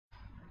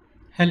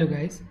Hello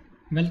guys,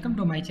 welcome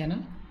to my channel.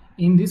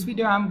 In this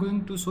video I am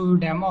going to show you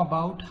demo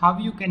about how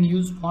you can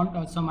use font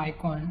awesome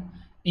icon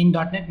in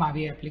 .NET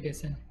MAUI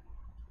application.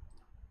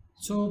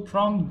 So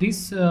from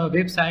this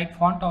website,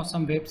 font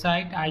awesome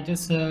website, I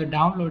just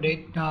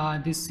downloaded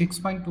this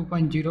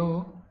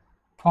 6.2.0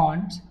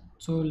 fonts.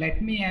 So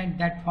let me add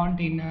that font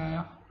in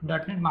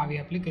 .NET MAUI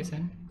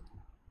application.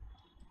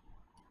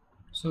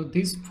 So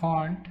this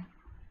font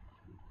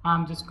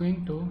I'm just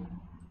going to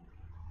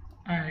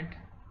add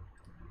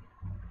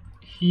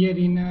here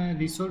in a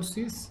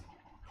resources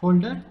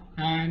folder,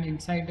 and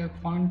inside the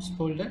fonts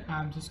folder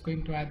I'm just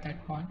going to add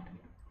that font.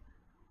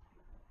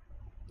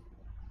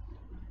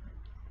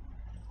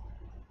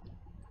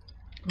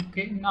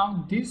 Okay,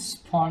 now these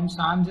fonts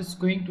I'm just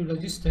going to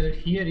register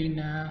here in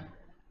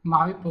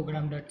MAUI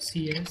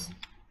program.cs.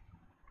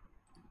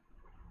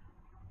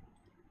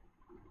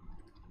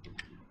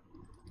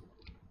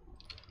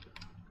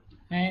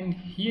 and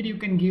here you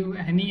can give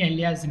any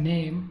alias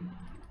name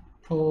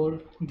for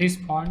this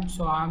font.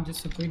 So I'm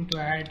just going to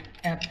add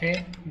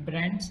FA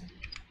brands.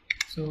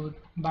 So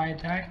by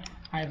that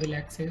I will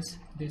access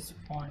this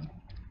font.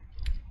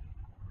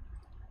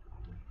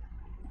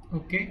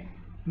 Okay,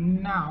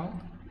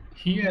 now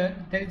here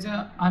there is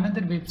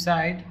another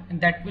website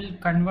that will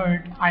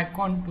convert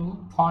icon to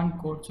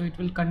font code. So it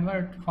will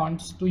convert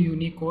fonts to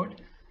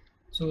Unicode.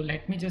 So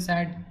let me just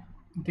add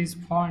this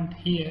font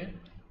here.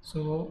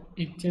 So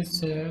it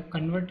just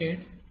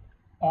converted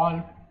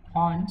all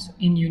fonts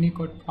in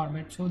Unicode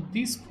format. So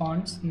these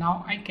fonts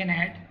now I can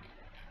add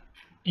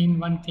in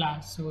one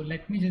class. So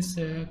let me just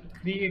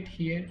create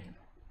here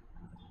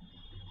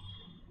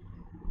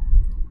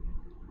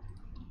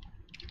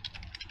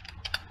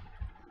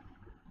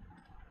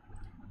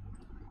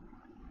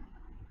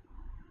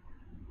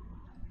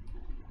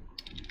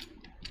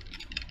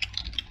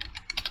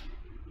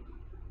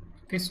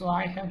Okay, so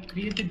I have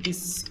created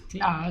this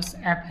class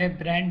FA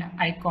brand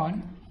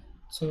icon.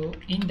 So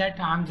in that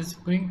I'm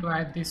just going to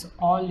add this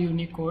all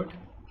Unicode.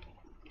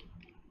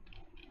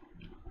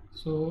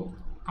 So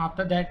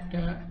after that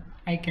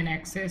I can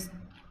access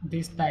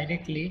this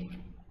directly.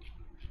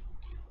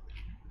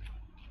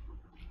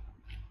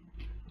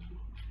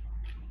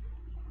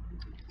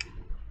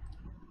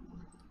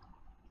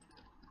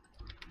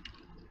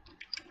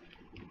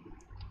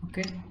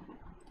 Okay,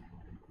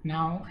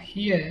 now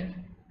here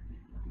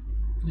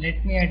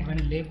let me add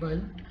one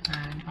label,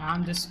 and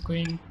I'm just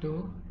going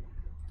to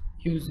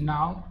use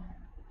now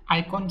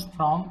icons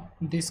from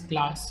this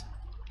class.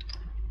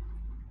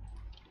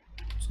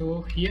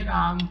 So here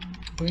I'm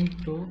going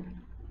to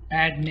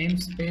add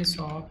namespace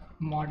of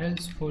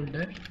models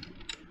folder.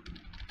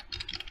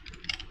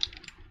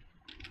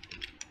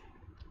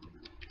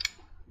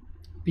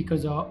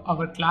 Because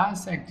our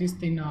class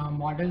exists in a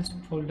models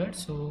folder,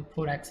 so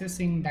for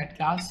accessing that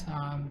class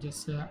I'm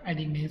just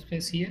adding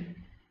namespace here.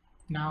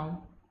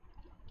 Now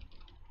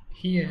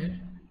here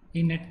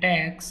in a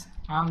tags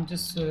I'm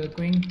just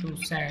going to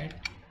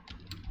set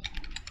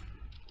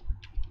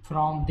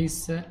from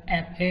this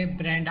FA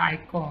brand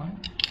icon,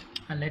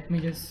 let me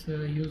just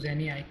use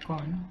any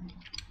icon,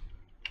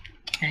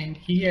 and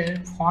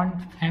here font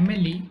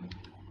family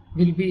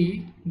will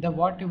be the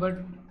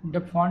whatever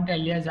the font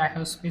alias I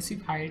have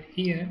specified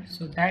here,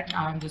 so that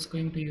I'm just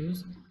going to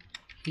use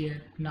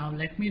here. Now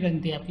let me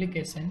run the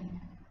application.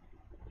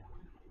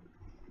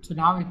 So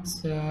now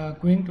it's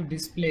going to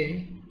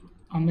display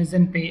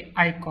Amazon Pay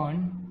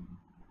icon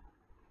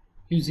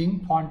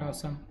using font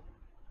awesome.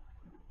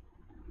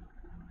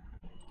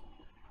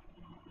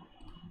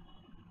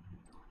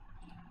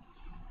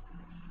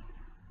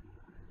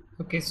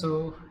 Okay,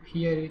 so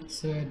here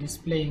it's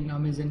displaying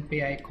Amazon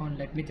Pay icon.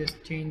 Let me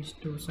just change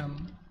to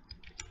some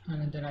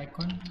another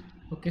icon.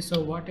 Okay,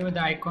 so whatever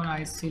the icon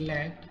I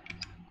select,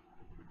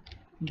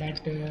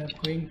 that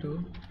going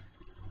to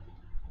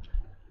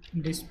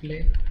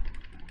display.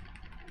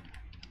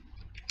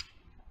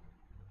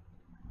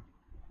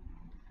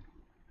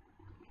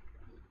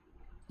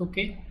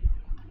 Okay,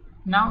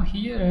 now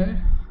here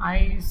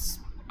I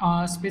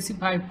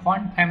specify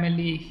font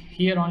family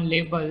here on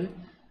label,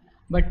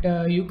 but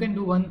you can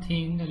do one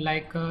thing,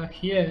 like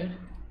here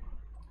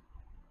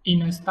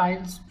in a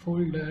styles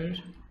folder,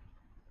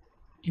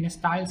 in a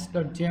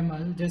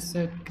styles.jml, just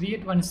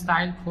create one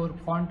style for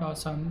font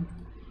awesome.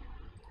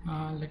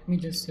 Let me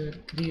just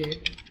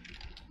create.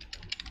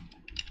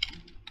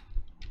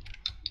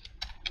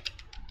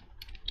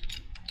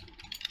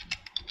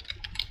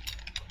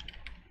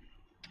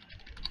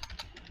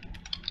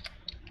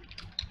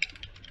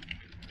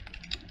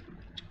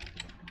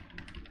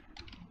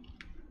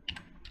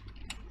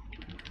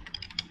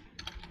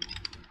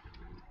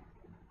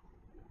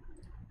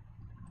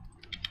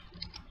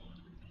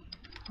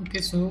 Okay,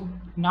 so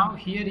now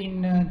here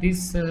in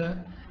this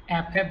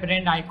FA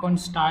brand icon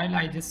style,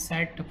 I just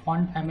set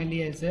font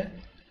family as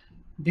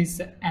this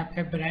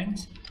FA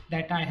brands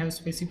that I have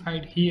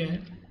specified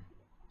here.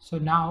 So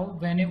now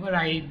whenever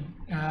I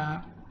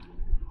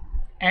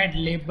add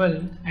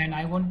label and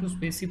I want to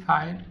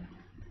specify,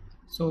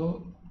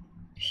 so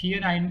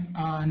here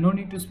I no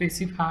need to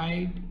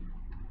specify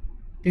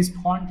this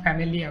font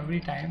family every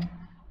time.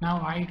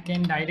 Now I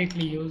can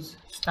directly use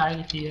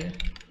style here.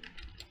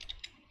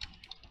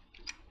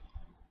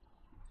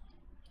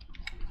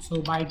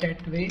 So by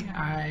that way,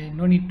 I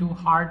no need to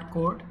hard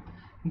code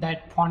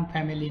that font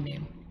family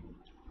name.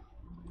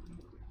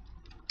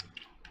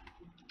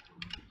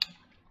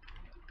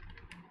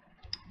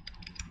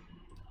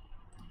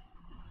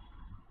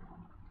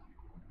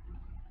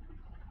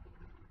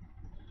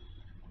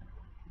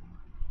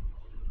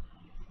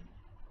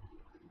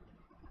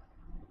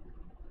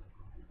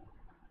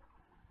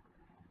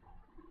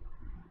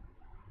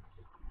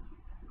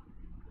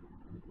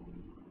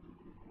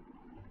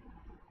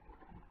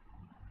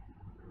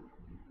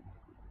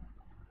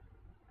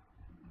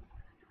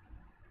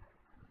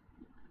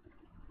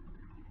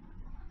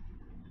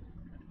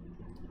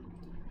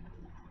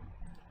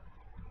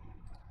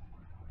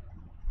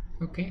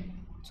 Okay,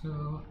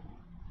 so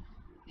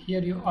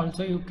here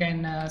you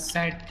can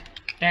set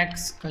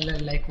text color,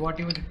 like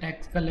whatever the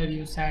text color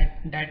you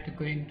set, that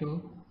going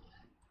to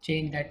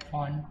change that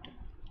font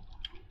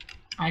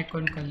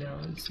icon color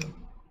also.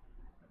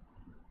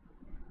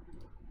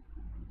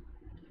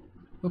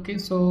 Okay,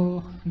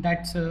 so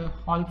that's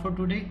all for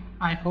today.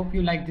 I hope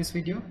you like this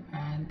video,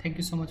 and thank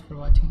you so much for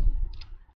watching.